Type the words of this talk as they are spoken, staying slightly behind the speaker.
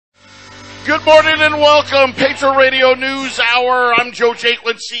Good morning and welcome, Patriot Radio News Hour. I'm Joe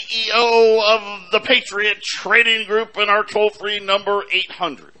Jaquint, CEO of the Patriot Trading Group, and our toll-free number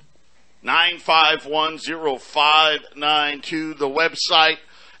 800-951-0592. The website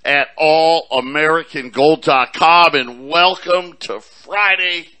at allamericangold.com, and welcome to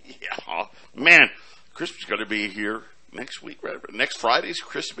Friday. Yeah, man, Christmas is going to be here next week, right? Next Friday's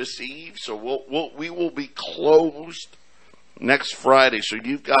Christmas Eve, so we will be closed next Friday. So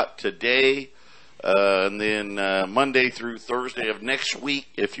you've got today and then Monday through Thursday of next week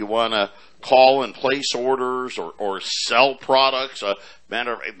if you want to call and place orders or sell products.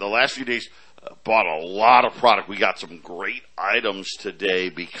 Matter of the last few days, bought a lot of product. We got some great items today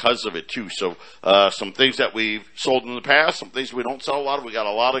because of it too. So some things that we've sold in the past, some things we don't sell a lot of. We got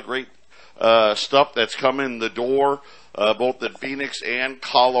a lot of great stuff that's coming in the door, both in Phoenix and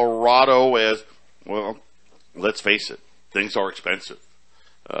Colorado. As well, let's face it, things are expensive.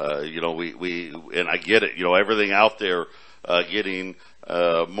 We and I get it. Everything out there getting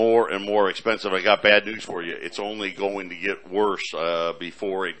more and more expensive. I got bad news for you. It's only going to get worse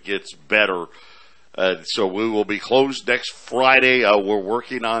before it gets better. So we will be closed next Friday. We're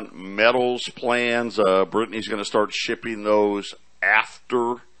working on metals plans. Brittany's going to start shipping those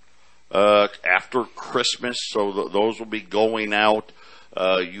after Christmas. So those will be going out.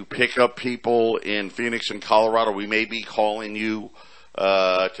 You pick up people in Phoenix and Colorado. We may be calling you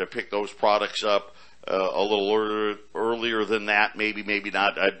to pick those products up a little earlier than that. Maybe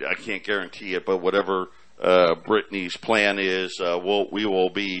not. I can't guarantee it, but whatever Brittany's plan is, we will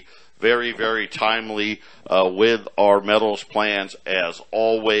be very, very timely with our metals plans as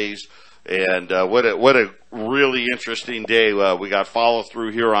always. And what a really interesting day. We got follow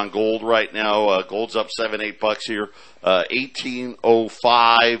through here on gold right now. Gold's up $7-8 here.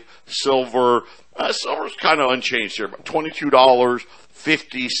 1805. Silver's kind of unchanged here,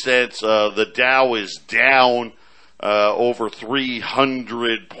 $22.50. The Dow is down over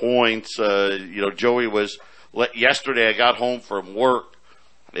 300 points. Joey was yesterday. I got home from work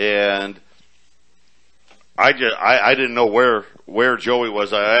and I didn't know where Joey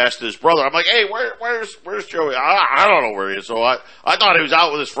was. I asked his brother. I'm like, hey, where's Joey? I don't know where he is. So I thought he was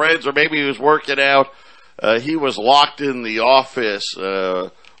out with his friends, or maybe he was working out. He was locked in the office,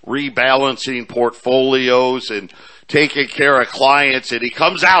 rebalancing portfolios and taking care of clients. And he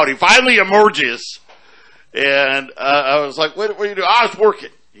comes out. He finally emerges. And I was like, what are you doing? I was working.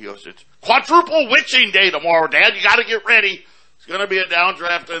 He goes, it's quadruple witching day tomorrow, Dad. You got to get ready. It's going to be a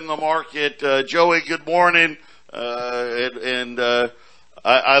downdraft in the market. Joey, good morning. I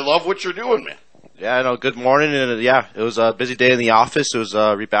love what you're doing, man. Yeah, no, good morning. And it was a busy day in the office. It was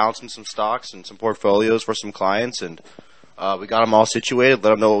rebalancing some stocks and some portfolios for some clients, and we got them all situated,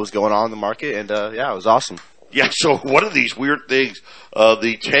 let them know what was going on in the market, and it was awesome. Yeah, so one of these weird things,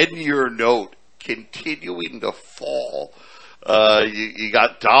 the 10-year note continuing to fall. You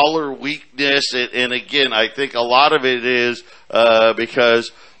got dollar weakness, and again, I think a lot of it is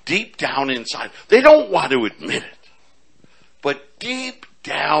because deep down inside, they don't want to admit it, but deep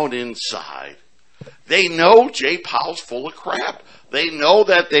down inside, they know Jay Powell's full of crap. They know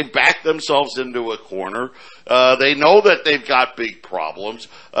that they've backed themselves into a corner. They know that they've got big problems.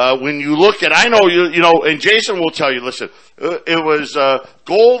 When you look at, I know and Jason will tell you, listen, it was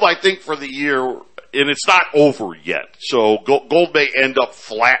gold, I think, for the year, and it's not over yet. So gold may end up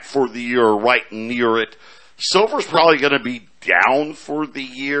flat for the year or right near it. Silver's probably going to be down for the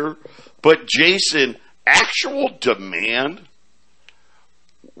year. But, Jason, actual demand,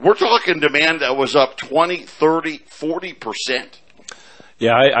 we're talking demand that was up 20, 30, 40%.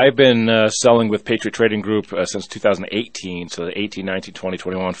 Yeah, I've been selling with Patriot Trading Group since 2018, so 18, 19, 20,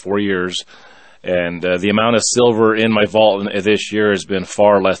 21, 4 years. And the amount of silver in my vault this year has been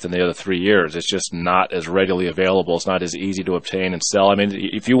far less than the other 3 years. It's just not as readily available. It's not as easy to obtain and sell. I mean,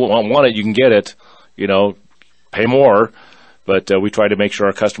 if you want it, you can get it, pay more. But we try to make sure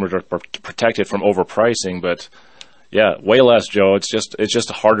our customers are protected from overpricing. But, yeah, way less, Joe. It's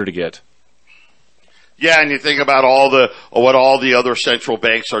just harder to get. Yeah, and you think about what all the other central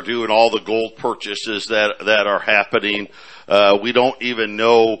banks are doing, all the gold purchases that are happening. We don't even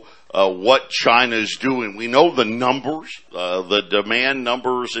know what China's doing. We know the numbers, the demand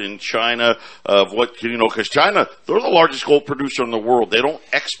numbers in China of what, because China, they're the largest gold producer in the world. They don't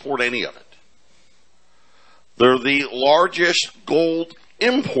export any of it. They're the largest gold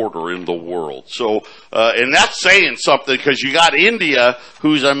importer in the world. So, and that's saying something, because you got India,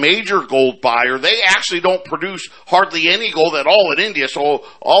 who's a major gold buyer. They actually don't produce hardly any gold at all in India. So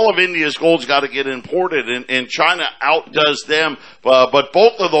all of India's gold's got to get imported, and China outdoes them. But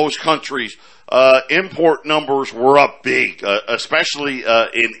both of those countries import numbers were up big, especially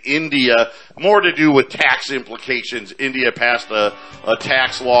in India. More to do with tax implications. India passed a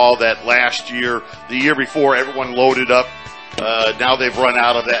tax law that last year, the year before, everyone loaded up. Now they've run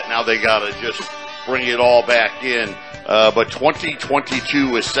out of that. Now they got to just bring it all back in. But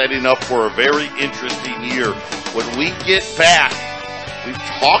 2022 is setting up for a very interesting year. When we get back, we've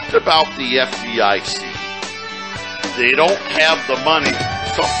talked about the FDIC. They don't have the money.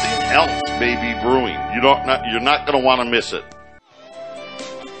 Something else may be brewing. You're not going to want to miss it.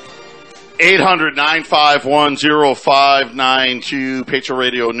 800-951-0592, Patriot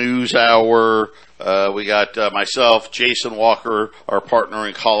Radio News Hour. We got myself, Jason Walker, our partner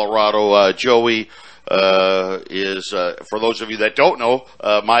in Colorado. Joey is, for those of you that don't know,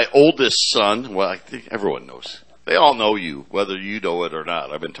 my oldest son. Well, I think everyone knows. They all know you, whether you know it or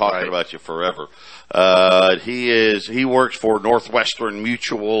not. I've been talking about you forever. He works for Northwestern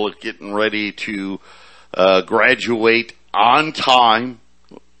Mutual, getting ready to graduate on time.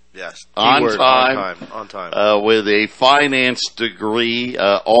 Yes, on time, with a finance degree,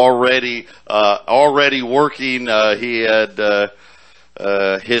 already working. He had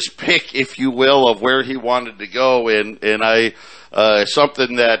his pick, if you will, of where he wanted to go, and I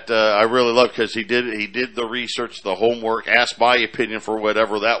something that I really love, because he did the research, the homework, asked my opinion for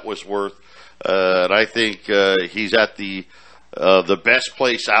whatever that was worth, and I think he's at the best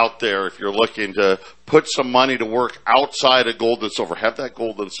place out there if you're looking to put some money to work outside of gold and silver. Have that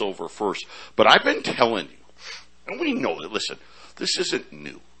gold and silver first. But I've been telling you, and we know that, listen, this isn't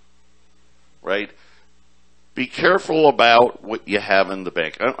new, right? Be careful about what you have in the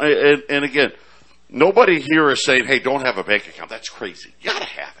bank. And again, nobody here is saying, hey, don't have a bank account. That's crazy. You got to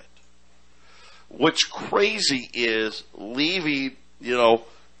have it. What's crazy is leaving,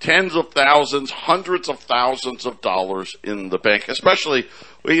 tens of thousands, hundreds of thousands of dollars in the bank, especially,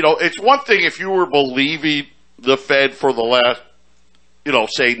 it's one thing if you were believing the Fed for the last,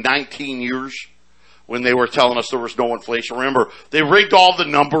 say 19 years when they were telling us there was no inflation. Remember, they rigged all the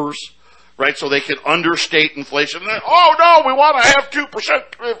numbers, right, so they could understate inflation. Then, oh, no, we want to have 2%.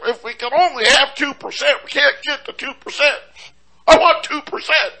 If we can only have 2%, we can't get to 2%. I want 2%.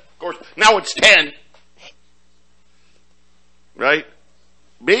 Of course, now it's 10, right?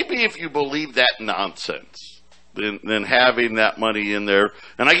 Maybe if you believe that nonsense, then having that money in there,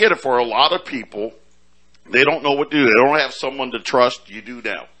 and I get it, for a lot of people, they don't know what to do. They don't have someone to trust. You do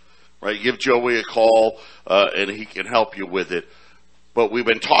now, right? Give Joey a call, and he can help you with it. But we've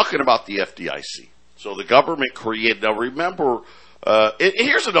been talking about the FDIC. So the government created, now remember,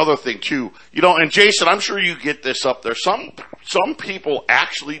 here's another thing too, and Jason, I'm sure you get this up there. Some people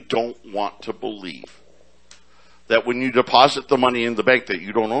actually don't want to believe that when you deposit the money in the bank that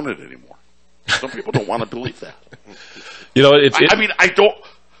you don't own it anymore. Some people don't want to believe that.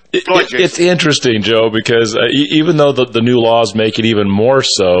 It's interesting, Joe, because even though the new laws make it even more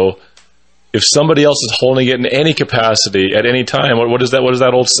so, if somebody else is holding it in any capacity at any time, what is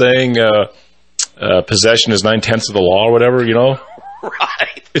that old saying? Possession is 9/10 of the law, or whatever.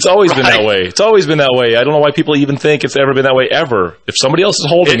 Right. It's always been that way. It's always been that way. I don't know why people even think it's ever been that way ever. If somebody else is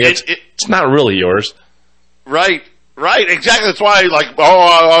holding it, it's not really yours. Right, exactly. That's why,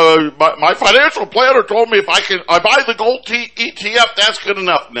 my financial planner told me if I buy the gold ETF, that's good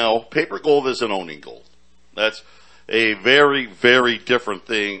enough. No, paper gold isn't owning gold. That's a very, very different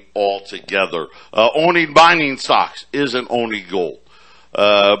thing altogether. Owning mining stocks isn't owning gold.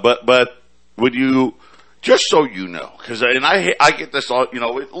 But when you, just so you know, I get this,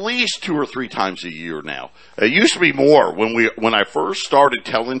 at least 2 or 3 times a year now. It used to be more when I first started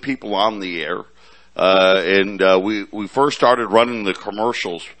telling people on the air. We first started running the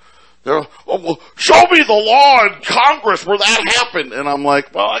commercials. They're, show me the law in Congress where that happened. And I'm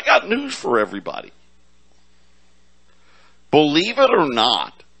like, well, I got news for everybody. Believe it or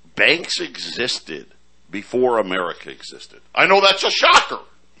not, banks existed before America existed. I know that's a shocker.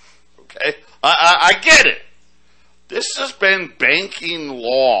 Okay? I get it. This has been banking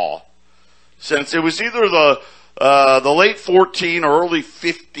law since it was either the late 14 or early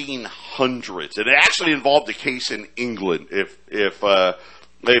 1500s. It actually involved a case in England,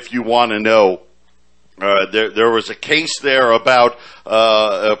 if you want to know. There was a case there about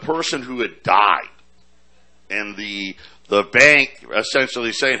a person who had died, and the bank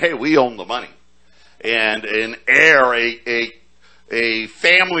essentially saying, hey, we own the money. And an heir, a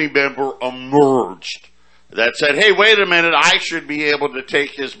family member emerged that said, hey, wait a minute, I should be able to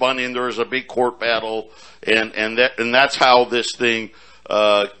take his money, and there was a big court battle, and that's how this thing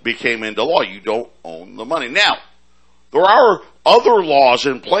became into law. You don't own the money. Now, there are other laws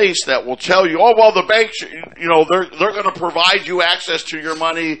in place that will tell you, oh, well, the banks, they're going to provide you access to your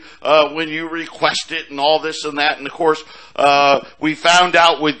money when you request it and all this and that. And, of course, we found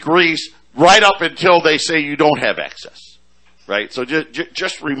out with Greece right up until they say you don't have access, right? So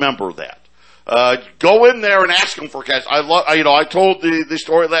just remember that. Go in there and ask them for cash. I told the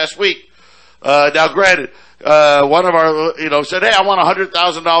story last week. Now, granted, one of our, said, hey, I want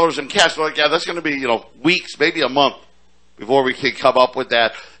 $100,000 in cash. We're like, yeah, that's going to be, weeks, maybe a month before we can come up with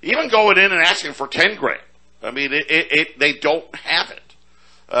that. Even going in and asking for 10 grand. I mean, they don't have it.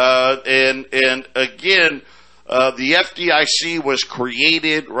 And again, the FDIC was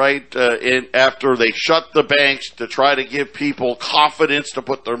created right after they shut the banks to try to give people confidence to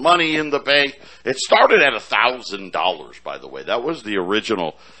put their money in the bank. It started at $1,000, by the way. That was the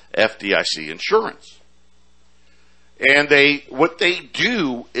original FDIC insurance. And what they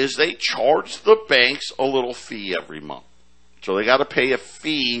do is they charge the banks a little fee every month. So they got to pay a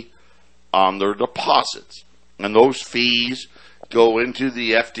fee on their deposits. And those fees go into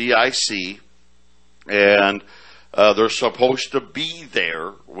the FDIC, and they're supposed to be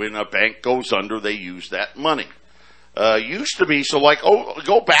there when a bank goes under. They use that money. Used to be,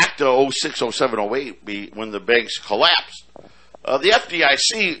 go back to 06, 07, 08 when the banks collapsed. The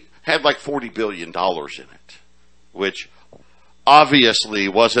FDIC had like $40 billion in it, which obviously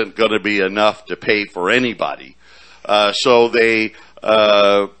wasn't going to be enough to pay for anybody. So they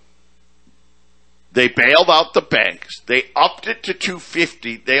bailed out the banks. They upped it to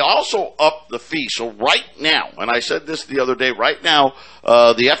 $250. They also upped the fee. So right now, and I said this the other day, right now,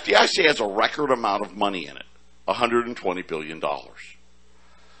 the FDIC has a record amount of money in it, $120 billion.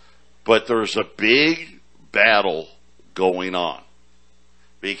 But there's a big battle going on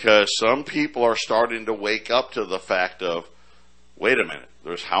because some people are starting to wake up to the fact of, wait a minute,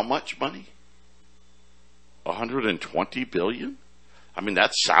 there's how much money? 120 billion? I mean,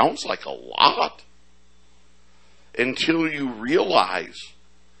 that sounds like a lot. Until you realize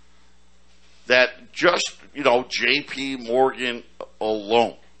that just, JP Morgan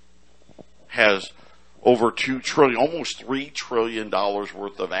alone has over $2 trillion, almost $3 trillion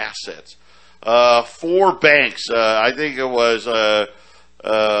worth of assets. 4 banks, I think it was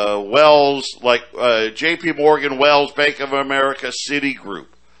Wells, JP Morgan, Wells, Bank of America, Citigroup.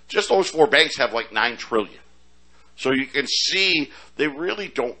 Just those 4 banks have like $9 trillion. So you can see they really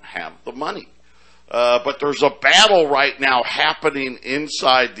don't have the money. But there's a battle right now happening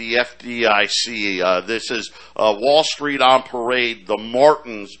inside the FDIC. This is Wall Street on parade, the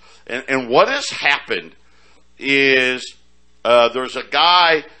Martins. And what has happened is there's a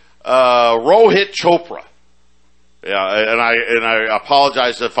guy, Rohit Chopra. Yeah, and I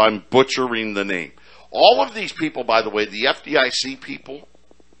apologize if I'm butchering the name. All of these people, by the way, the FDIC people,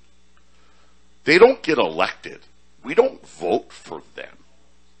 they don't get elected. We don't vote for them.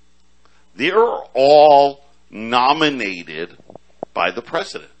 They're all nominated by the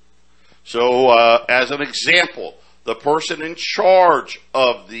president. So, as an example, the person in charge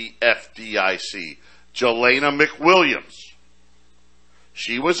of the FDIC, Jelena McWilliams,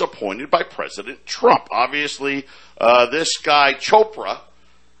 she was appointed by President Trump. Obviously, this guy, Chopra,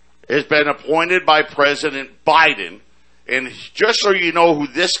 has been appointed by President Biden. And just so you know who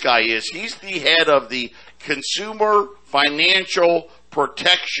this guy is, he's the head of the Consumer Financial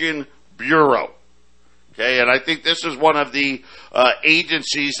Protection Bureau. Okay, and I think this is one of the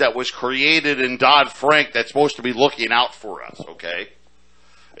agencies that was created in Dodd-Frank that's supposed to be looking out for us, okay?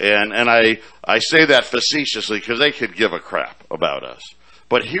 And I say that facetiously because they could give a crap about us.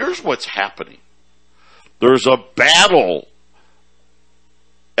 But here's what's happening. There's a battle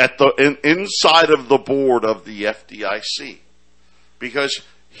at inside of the board of the FDIC. Because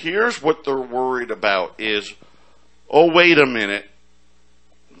here's what they're worried about is, oh, wait a minute.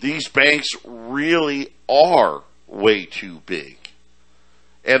 These banks really are way too big.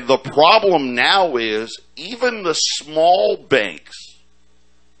 And the problem now is even the small banks,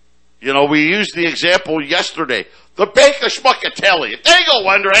 we used the example yesterday, the Bank of Schmuckatelli, if they go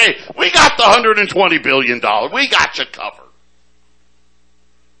under, hey, we got the $120 billion, we got you covered.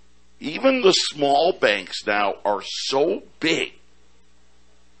 Even the small banks now are so big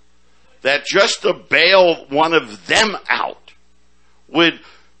that just to bail one of them out would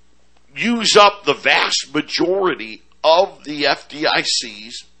use up the vast majority of the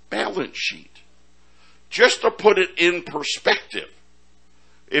FDIC's balance sheet. Just to put it in perspective,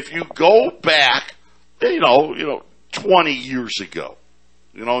 if you go back, 20 years ago,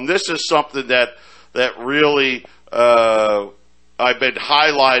 and this is something that really I've been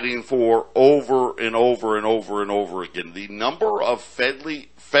highlighting for over and over and over and over again, the number of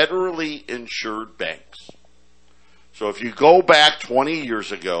federally insured banks. So if you go back 20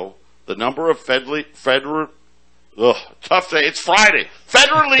 years ago, the number of federally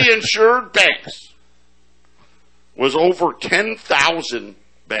insured banks was over 10,000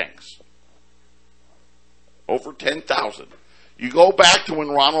 banks. Over 10,000. You go back to when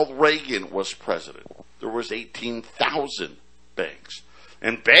Ronald Reagan was president, there was 18,000 banks.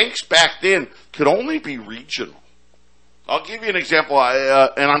 And banks back then could only be regional. I'll give you an example,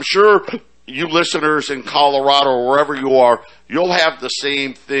 and I'm sure you listeners in Colorado or wherever you are, you'll have the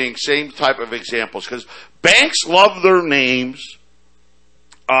same thing, same type of examples, because banks love their names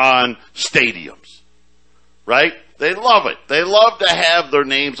on stadiums, right? They love it. They love to have their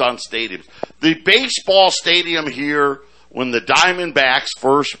names on stadiums. The baseball stadium here, when the Diamondbacks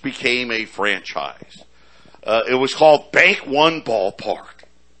first became a franchise, it was called Bank One Ballpark.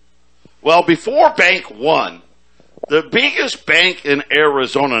 Well, before Bank One, the biggest bank in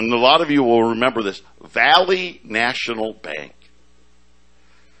Arizona, and a lot of you will remember this, Valley National Bank.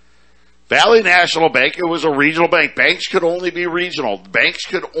 Valley National Bank, it was a regional bank. Banks could only be regional. Banks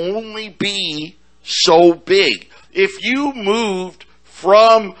could only be so big. If you moved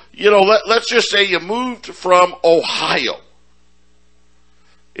from, let's just say you moved from Ohio,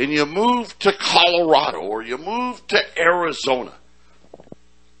 and you moved to Colorado, or you moved to Arizona,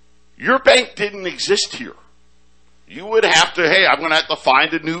 your bank didn't exist here. You would have to, I'm going to have to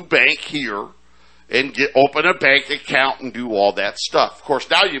find a new bank here and open a bank account and do all that stuff. Of course,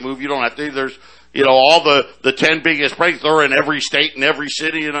 now you move, you don't have to. There's, all the 10 biggest banks, they're in every state and every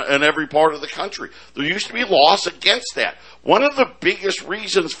city and every part of the country. There used to be laws against that. One of the biggest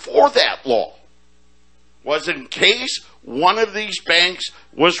reasons for that law was in case one of these banks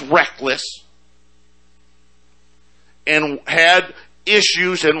was reckless and had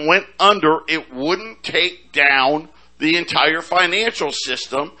issues and went under, it wouldn't take down the entire financial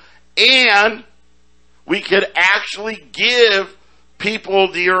system, and we could actually give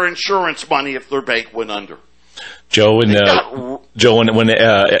people their insurance money if their bank went under. Joe, when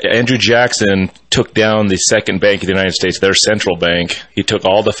Andrew Jackson took down the second bank of the United States, their central bank, he took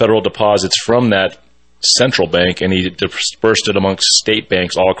all the federal deposits from that central bank and he dispersed it amongst state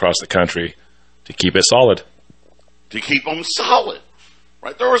banks all across the country to keep it solid. To keep them solid.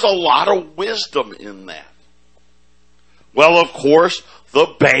 Right? There was a lot of wisdom in that. Well, of course, the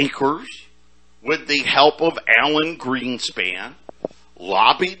bankers, with the help of Alan Greenspan,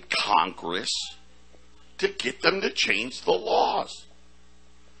 lobbied Congress to get them to change the laws.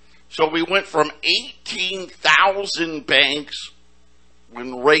 So we went from 18,000 banks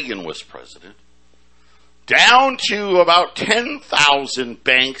when Reagan was president down to about 10,000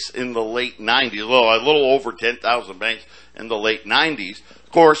 banks in the late 90s, a little over 10,000 banks in the late 90s.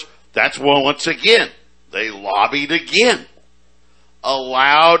 Of course, that's when, once again, they lobbied again,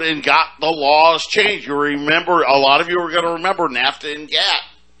 allowed and got the laws changed. You remember, a lot of you are going to remember NAFTA and GATT,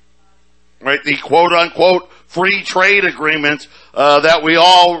 right? The quote-unquote free trade agreements that we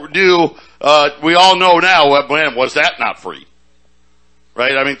all do, we all know now, man, was that not free?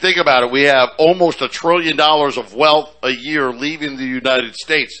 Right? I mean, think about it. We have almost $1 trillion of wealth a year leaving the United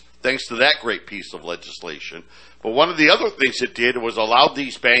States thanks to that great piece of legislation. But one of the other things it did was allowed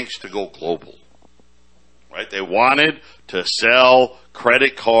these banks to go global. Right? They wanted to sell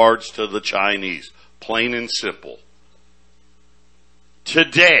credit cards to the Chinese, plain and simple.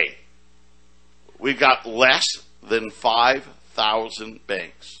 Today, we've got less than 5,000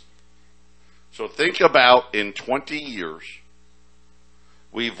 banks. So think about in 20 years,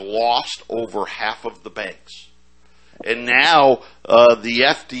 we've lost over half of the banks. And now the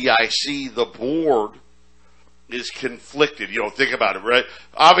FDIC, the board, is conflicted. Think about it, right?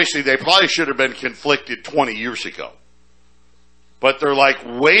 Obviously, they probably should have been conflicted 20 years ago. But they're like,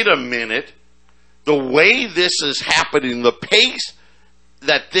 wait a minute. The way this is happening, the pace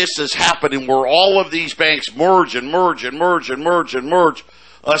that this is happening, where all of these banks merge and merge and merge and merge and merge,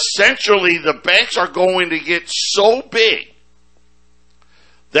 essentially the banks are going to get so big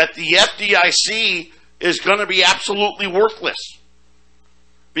that the FDIC is going to be absolutely worthless.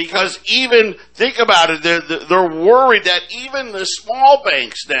 Because even, think about it, they're worried that even the small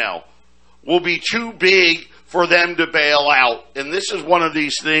banks now will be too big for them to bail out. And this is one of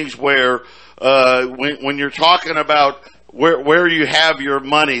these things where when you're talking about where you have your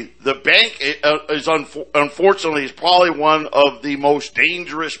money, the bank is unfortunately is probably one of the most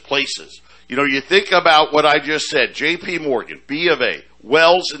dangerous places. You think about what I just said, J.P. Morgan, B of A,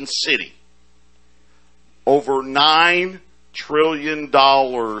 Wells and Citi, over $9 trillion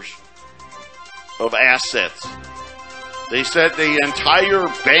of assets. They said the entire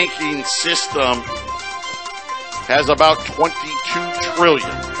banking system has about $22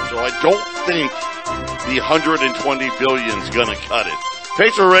 trillion. So I don't think the 120 billion's going to cut it.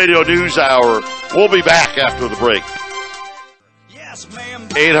 Patriot Radio News Hour. We'll be back after the break.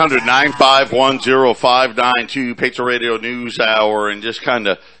 800-951-0592, Patriot Radio News Hour, and just kind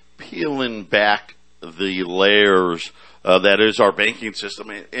of peeling back the layers that is our banking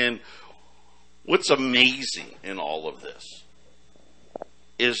system. And what's amazing in all of this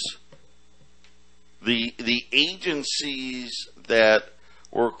is the agencies that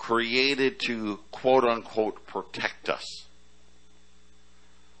were created to quote-unquote protect us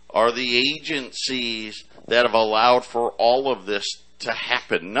are the agencies that have allowed for all of this to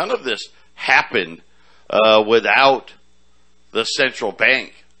happen. None of this happened without the central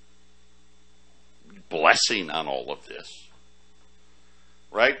bank blessing on all of this.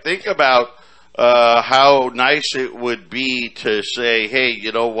 Right? Think about how nice it would be to say, hey,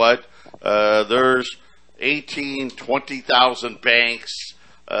 you know what? There's 18, 20,000 banks.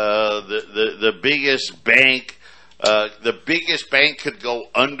 The biggest bank could go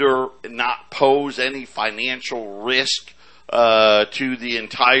under and not pose any financial risk to the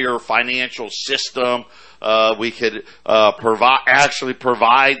entire financial system. We could provide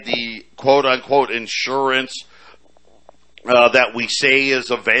the quote unquote insurance that we say is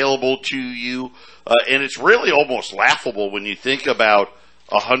available to you, and it's really almost laughable when you think about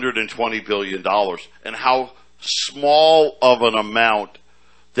 $120 billion and how small of an amount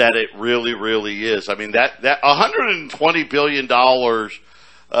that it really, really is. I mean, that $120 billion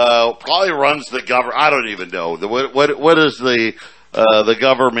probably runs the government. I don't even know. What is the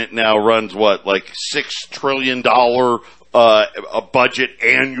government now runs what, like $6 trillion a budget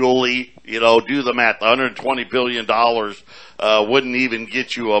annually? You know, do the math. $120 billion wouldn't even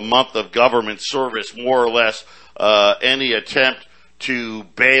get you a month of government service, more or less, any attempt to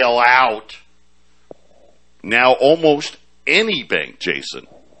bail out now almost any bank, Jason.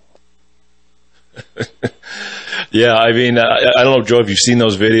 Yeah, I mean, I don't know, Joe, if you've seen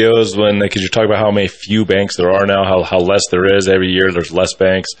those videos because you're talking about how many few banks there are now, how less there is every year. There's less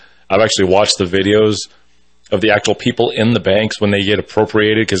banks. I've actually watched the videos of the actual people in the banks when they get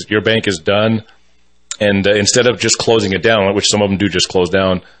appropriated because your bank is done, and instead of just closing it down, which some of them do just close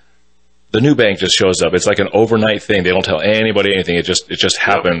down, the new bank just shows up. It's like an overnight thing. They don't tell anybody anything. It just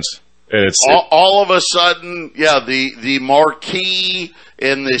happens. And all of a sudden, yeah, the marquee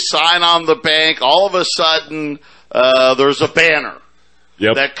and the sign on the bank, all of a sudden, there's a banner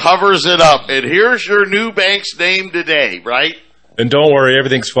that covers it up. And here's your new bank's name today, right? And don't worry,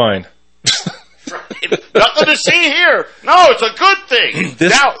 everything's fine. Right. Nothing to see here. No, it's a good thing.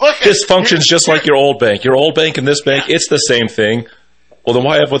 This functions just like your old bank. Your old bank and this bank, it's the same thing. Well, then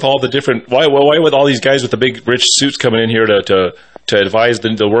why with all the different? Why with all these guys with the big rich suits coming in here to advise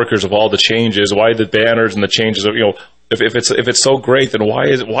the workers of all the changes? Why the banners and the changes? If it's so great, then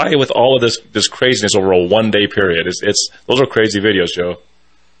why with all of this craziness over a 1 day period? Those are crazy videos, Joe.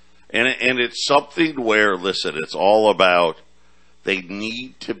 And it's something where, listen, it's all about they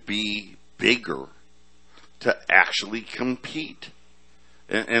need to be bigger to actually compete,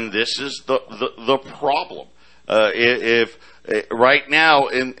 and this is the problem. If right now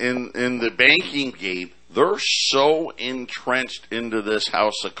in the banking game, they're so entrenched into this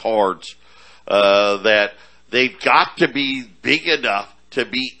house of cards that they've got to be big enough to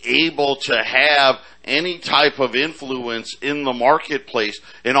be able to have any type of influence in the marketplace.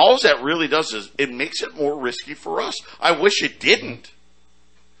 And all that really does is it makes it more risky for us. I wish it didn't.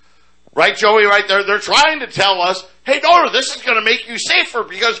 Right, Joey, right there? They're trying to tell us, hey, no, this is going to make you safer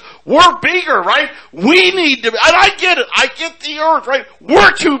because we're bigger, right? We need to, and I get it. I get the earth, right?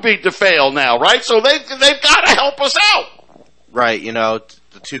 We're too big to fail now, right? So they've got to help us out. Right,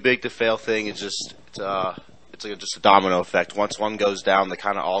 the too big to fail thing is just, it's like just a domino effect. Once one goes down, they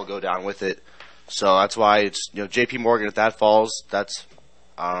kind of all go down with it. So that's why it's, JP Morgan, if that falls, that's,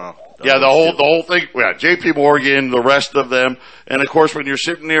 I don't know. Yeah, the whole thing. Yeah, J.P. Morgan, the rest of them, and of course, when you're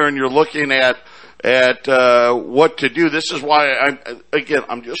sitting there and you're looking at what to do, this is why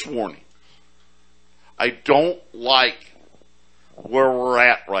I'm just warning. I don't like where we're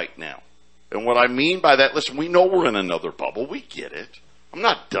at right now, and what I mean by that, listen, we know we're in another bubble. We get it. I'm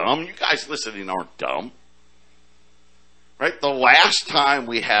not dumb. You guys listening aren't dumb, right? The last time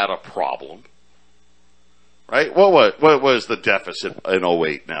we had a problem. Right? What was the deficit in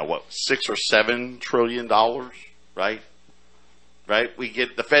 2008 now? What, $6 or $7 trillion? Right? Right? We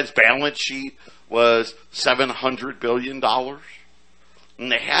get the Fed's balance sheet was $700 billion.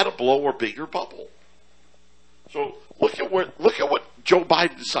 And they had to blow a bigger bubble. So look at what Joe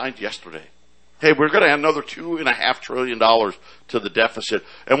Biden signed yesterday. Hey, we're going to add another $2.5 trillion to the deficit.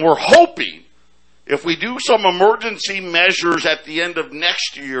 And we're hoping if we do some emergency measures at the end of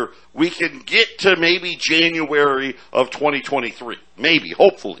next year, we can get to maybe January of 2023. Maybe,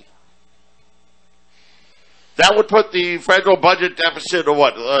 hopefully. That would put the federal budget deficit of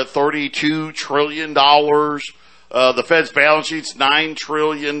 $32 trillion. The Fed's balance sheet's $9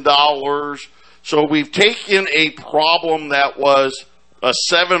 trillion. So we've taken a problem that was a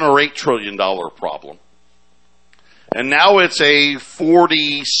 $7 or $8 trillion problem. And now it's a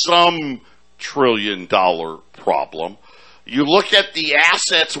 40-some trillion dollar problem. You look at the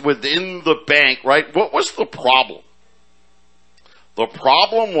assets within the bank, right? What was the problem? The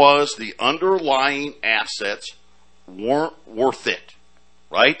problem was the underlying assets weren't worth it,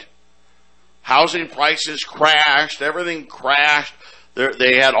 right? Housing prices crashed, everything crashed.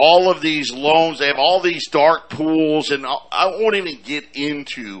 They had all of these loans, they have all these dark pools, and I won't even get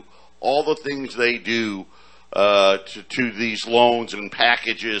into all the things they do to these loans and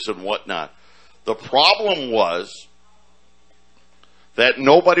packages and whatnot. The problem was that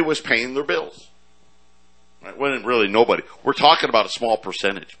nobody was paying their bills. Right? Well, really nobody. We're talking about a small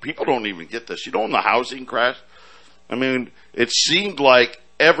percentage. People don't even get this. You know, when the housing crash, I mean, it seemed like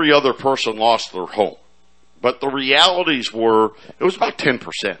every other person lost their home. But the realities were, it was about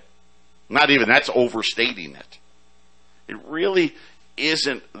 10%. Not even, that's overstating it. It really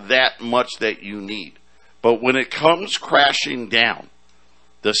isn't that much that you need. But when it comes crashing down,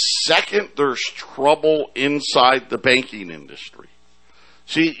 the second there's trouble inside the banking industry.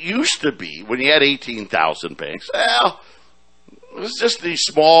 See, it used to be, when you had 18,000 banks, well, it was just these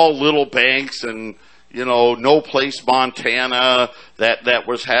small little banks and, you know, No Place, Montana, that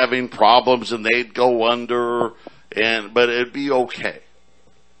was having problems and they'd go under, but it'd be okay.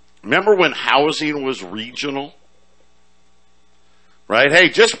 Remember when housing was regional? Right? Hey,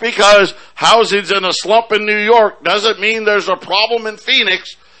 just because housing's in a slump in New York doesn't mean there's a problem in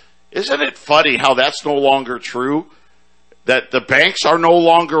Phoenix. Isn't it funny how that's no longer true? That the banks are no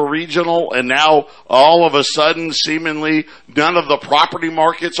longer regional, and now all of a sudden, seemingly, none of the property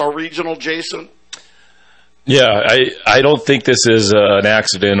markets are regional, Jason? Yeah, I don't think this is an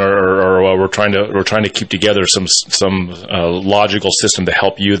accident, or we're trying to keep together some logical system to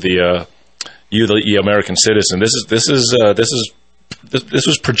help you, the American citizen. This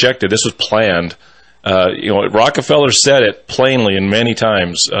was projected. This was planned. Rockefeller said it plainly and many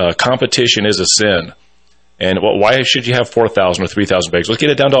times. Competition is a sin. And why should you have 4,000 or 3,000 banks? Let's get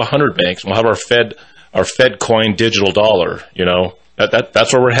it down to 100 banks. We'll have our Fed coin digital dollar. You know,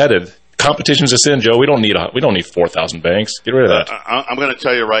 that's where we're headed. Competition's a sin, Joe. We don't need 4,000 banks. Get rid of that. I'm going to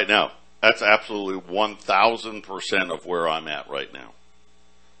tell you right now. That's absolutely 1,000% of where I'm at right now.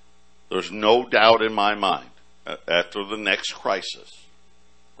 There's no doubt in my mind after the next crisis,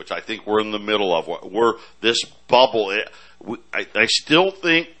 which I think we're in the middle of. We're this bubble. I still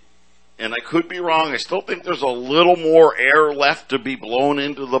think. And I could be wrong. I still think there's a little more air left to be blown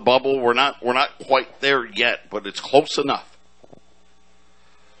into the bubble. We're not quite there yet, but it's close enough.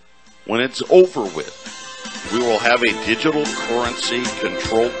 When it's over with, we will have a digital currency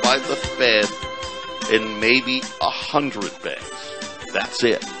controlled by the Fed and maybe 100 banks. That's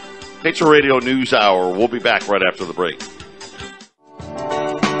it. Patriot Radio News Hour. We'll be back right after the break.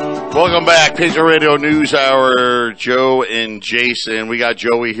 Welcome back, Patriot Radio News Hour, Joe and Jason. We got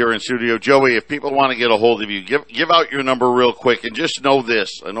Joey here in studio. Joey, if people want to get a hold of you, give out your number real quick, and just know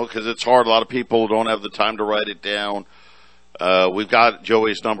this. I know because it's hard. A lot of people don't have the time to write it down. We've got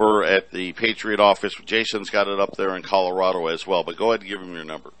Joey's number at the Patriot office. Jason's got it up there in Colorado as well. But go ahead and give him your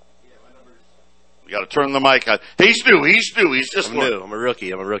number. Yeah, my number is... You got to turn the mic on. He's new. He's just new. I'm a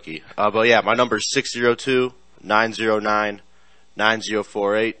rookie. But yeah, my number is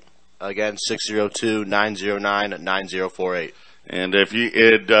 602-909-9048. Again, 602-909-9048. And if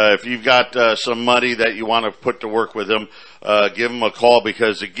you've got some money that you want to put to work with him, give him a call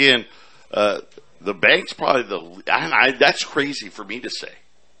because again, the bank's probably that's crazy for me to say.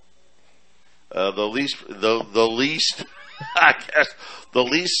 The least I guess the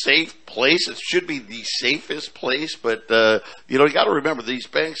least safe place. It should be the safest place, but you got to remember these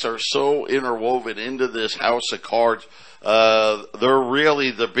banks are so interwoven into this house of cards. They're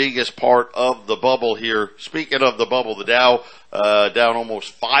really the biggest part of the bubble here. Speaking of the bubble, the Dow down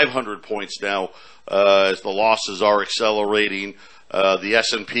almost 500 points now as the losses are accelerating. The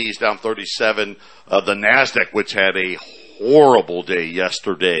S&P is down 37. The NASDAQ, which had a horrible day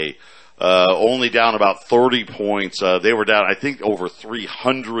yesterday, only down about 30 points. They were down, I think, over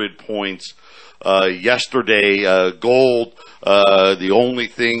 300 points yesterday. Gold, the only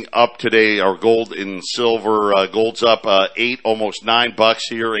thing up today are gold and silver. Gold's up almost $9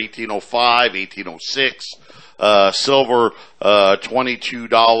 here, 1805, 1806. Silver,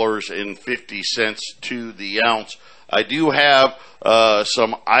 $22.50 to the ounce. I do have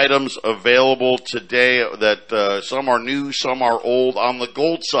some items available today that some are new, some are old. On the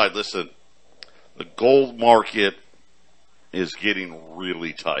gold side, listen, the gold market is getting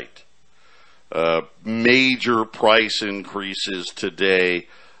really tight. Major price increases today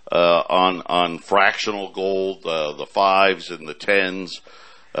on fractional gold, the 5s and the 10s.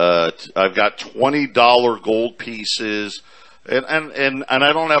 I've got $20 gold pieces, and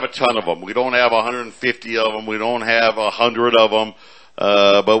I don't have a ton of them. We don't have 150 of them. We don't have 100 of them.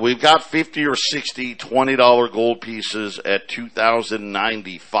 But we've got 50 or 60 $20 gold pieces at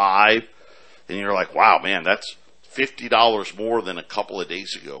 $2,095. And you're like, wow, man, that's $50 more than a couple of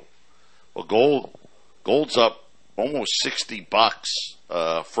days ago. Well, gold's up almost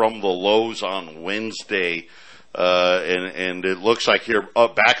 $60 from the lows on Wednesday, and it looks like here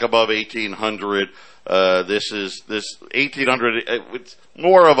back above 1,800. This 1,800. It's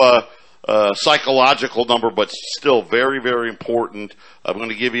more of a psychological number, but still very, very important. I'm going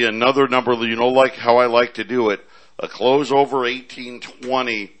to give you another number. You know, like how I like to do it. A close over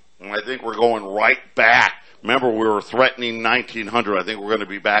 1,820, and I think we're going right back. Remember, we were threatening 1,900. I think we're going to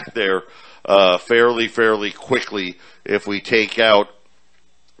be back there fairly quickly if we take out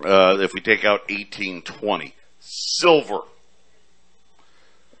 1,820. Silver.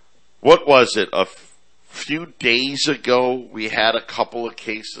 What was it? A few days ago, we had a couple of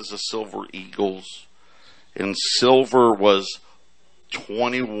cases of silver eagles, and silver was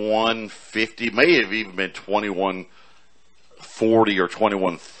 21.50. May have even been 21.40 or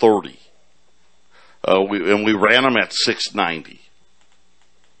 21.30. We ran them at 6.90,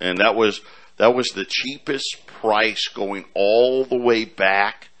 and that was the cheapest price going all the way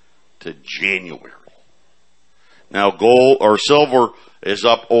back to January. Now gold or silver is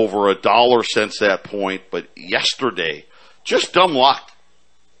up over $1 since that point, but yesterday, just dumb luck.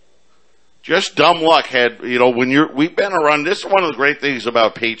 Just dumb luck had, we've been around. This is one of the great things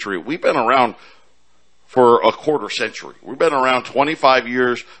about Patriot. We've been around for a quarter century. We've been around 25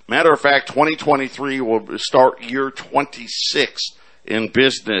 years. Matter of fact, 2023 will start year 26 in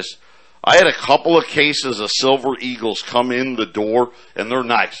business. I had a couple of cases of silver eagles come in the door, and they're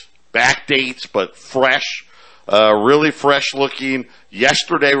nice. Back dates, but fresh, really fresh looking.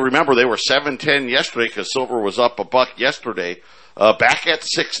 Yesterday, remember, they were 7.10 yesterday because silver was up $1 yesterday, back at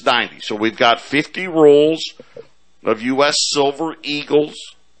 6.90. So we've got 50 rolls of U.S. silver eagles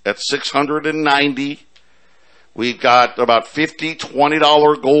at 690. We've got about 50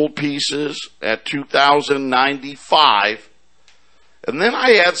 $20 gold pieces at $2,095. And then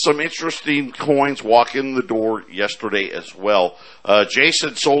I had some interesting coins walk in the door yesterday as well.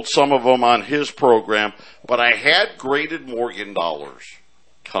 Jason sold some of them on his program, but I had graded Morgan dollars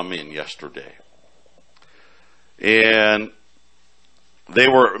come in yesterday. And they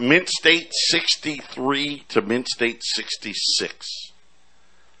were mint state 63 to mint state 66.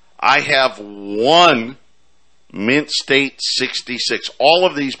 I have one mint state 66. All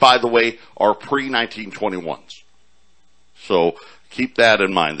of these, by the way, are pre-1921s. So keep that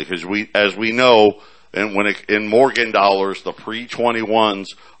in mind, because as we know, and in Morgan dollars, the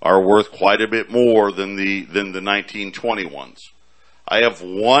pre-21s are worth quite a bit more than the 1921s. I have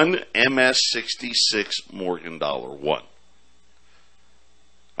one MS66 Morgan dollar, one.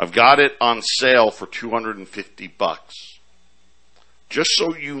 I've got it on sale for $250. Just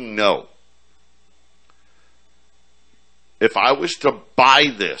so you know, if I was to buy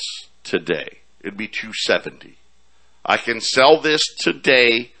this today, it'd be $270. I can sell this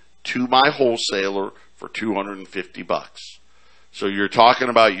today to my wholesaler for $250. So you're talking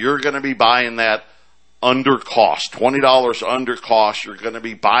about you're going to be buying that under cost, $20 under cost. You're going to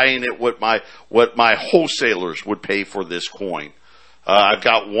be buying it what my wholesalers would pay for this coin. I've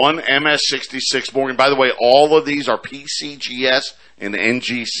got one MS66 Morgan. By the way, all of these are PCGS and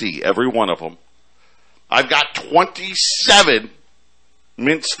NGC, every one of them. I've got 27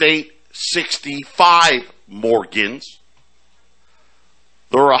 mint state 65 Morgans.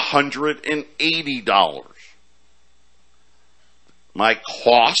 They're $180. My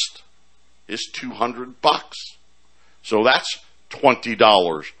cost is $200. So that's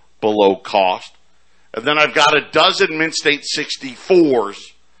 $20 below cost. And then I've got a dozen mint state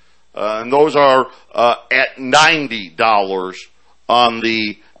 64s, and those are at $90 on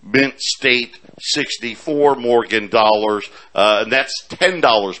the mint state 64 Morgan dollars, and that's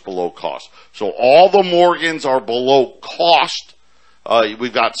 $10 below cost. So all the Morgans are below cost.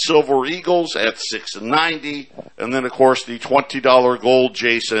 We've got silver eagles at $690, and then of course the $20 gold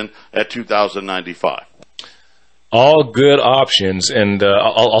Jason at $2,095. All good options, and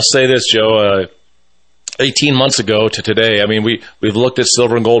I'll say this, Joe. 18 months ago to today. I mean, we've looked at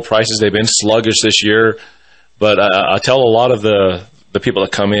silver and gold prices. They've been sluggish this year. But I tell a lot of the people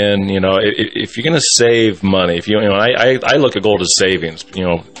that come in, if you're going to save money, I look at gold as savings,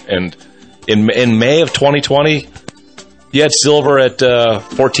 and in May of 2020, you had silver at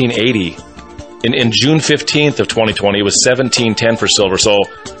 1480. In June 15th of 2020, it was 1710 for silver. So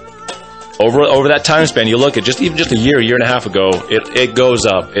over that time span, you look at even just a year and a half ago, it goes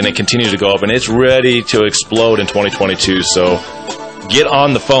up and it continues to go up, and it's ready to explode in 2022. So get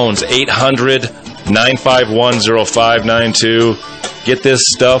on the phones, 800-951-0592. Get this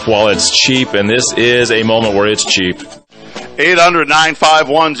stuff while it's cheap, and this is a moment where it's cheap.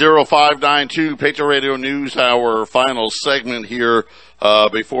 800-951-0592, Patriot Radio News Hour, final segment here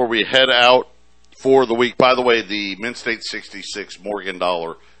before we head out for the week. By the way, the Mint State 66 Morgan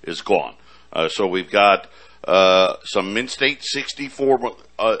dollar is gone. So we've got some Mint State 64.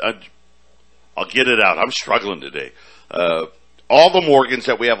 I'll get it out. I'm struggling today. All the Morgans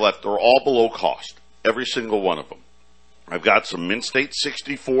that we have left, they're all below cost, every single one of them. I've got some Mint State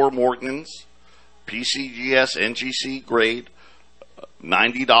 64 Morgans, PCGS, NGC grade,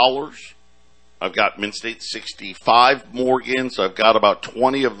 $90. I've got Mint State 65 Morgans. I've got about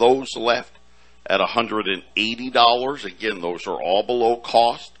 20 of those left at $180. Again, those are all below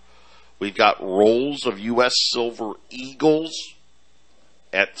cost. We've got rolls of U.S. Silver Eagles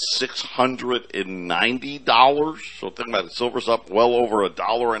at $690. So think about it, silver's up well over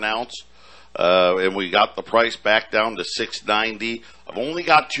 $1 an ounce. And we got the price back down to $690. I've only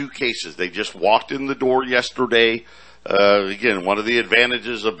got 2 cases. They just walked in the door yesterday. Again, one of the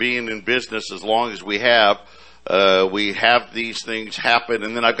advantages of being in business as long as we have these things happen.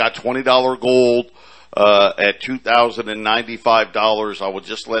 And then I've got $20 gold at $2,095. I will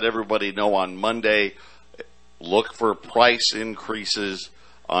just let everybody know on Monday, look for price increases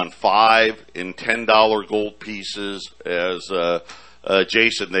on $5 and $10 gold pieces as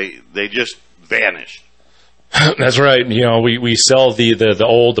Jason, they just vanished. That's right. We sell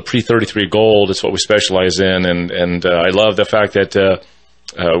the pre-33 gold. It's what we specialize in, and I love the fact that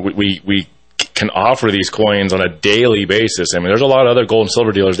we can offer these coins on a daily basis. I mean, there's a lot of other gold and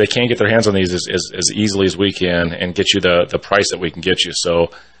silver dealers. They can't get their hands on these as easily as we can and get you the price that we can get you. So,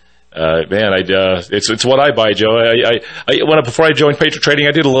 it's what I buy, Joe. Before I joined Patriot Trading,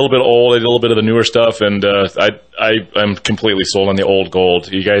 I did a little bit old. I did a little bit of the newer stuff, and I'm completely sold on the old gold.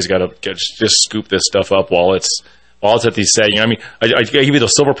 You guys got to just scoop this stuff up while it's at these sagging. I mean, I give you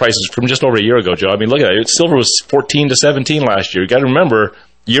those silver prices from just over a year ago, Joe. I mean, look at it. Silver was 14 to 17 last year. You got to remember,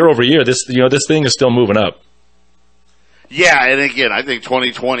 year over year, this thing is still moving up. Yeah, and again, I think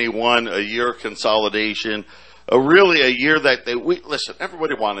 2021, a year of consolidation. Really a year that listen,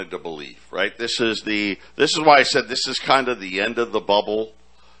 everybody wanted to believe, right? This is why I said this is kind of the end of the bubble,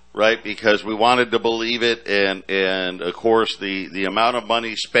 right? Because we wanted to believe it, and of course the amount of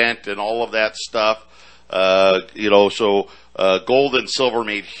money spent and all of that stuff, so gold and silver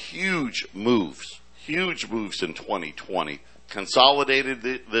made huge moves in 2020,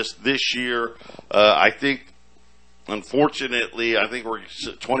 consolidated this year. I think, unfortunately, we're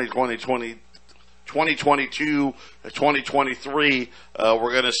 2022, 2023,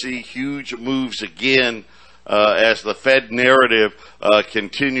 we're going to see huge moves again as the Fed narrative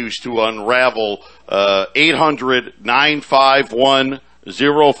continues to unravel.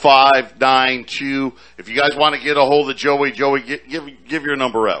 800-951-0592. If you guys want to get a hold of Joey, give your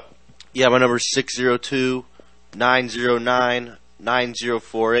number out. Yeah, my number is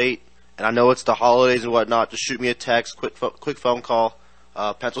 602-909-9048. And I know it's the holidays and whatnot. Just shoot me a text, quick phone call.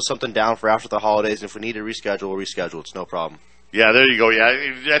 Pencil something down for after the holidays. If we need to reschedule, we'll reschedule. It's no problem. Yeah, there you go.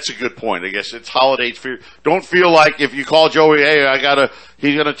 Yeah, that's a good point. I guess it's holidays. Don't feel like if you call Joey, hey,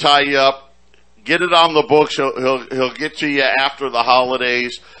 he's gonna tie you up. Get it on the books. He'll get to you after the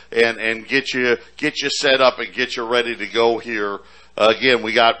holidays and get you set up and get you ready to go here. Again,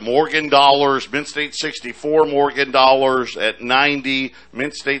 we got Morgan dollars, Mint State 64 Morgan dollars at 90,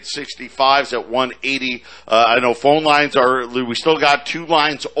 Mint State 65s at 180. I know phone lines we still got 2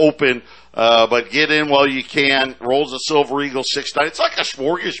 lines open, but get in while you can. Rolls of Silver Eagle 690. It's like a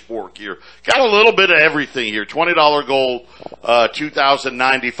smorgasbord here. Got a little bit of everything here. $20 gold,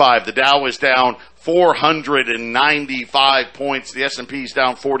 2,095. The Dow is down 495 points. The S&P is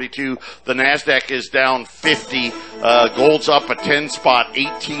down 42. The NASDAQ is down 50. Gold's up a 10 spot,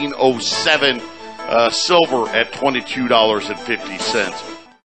 1807. Silver at $22.50.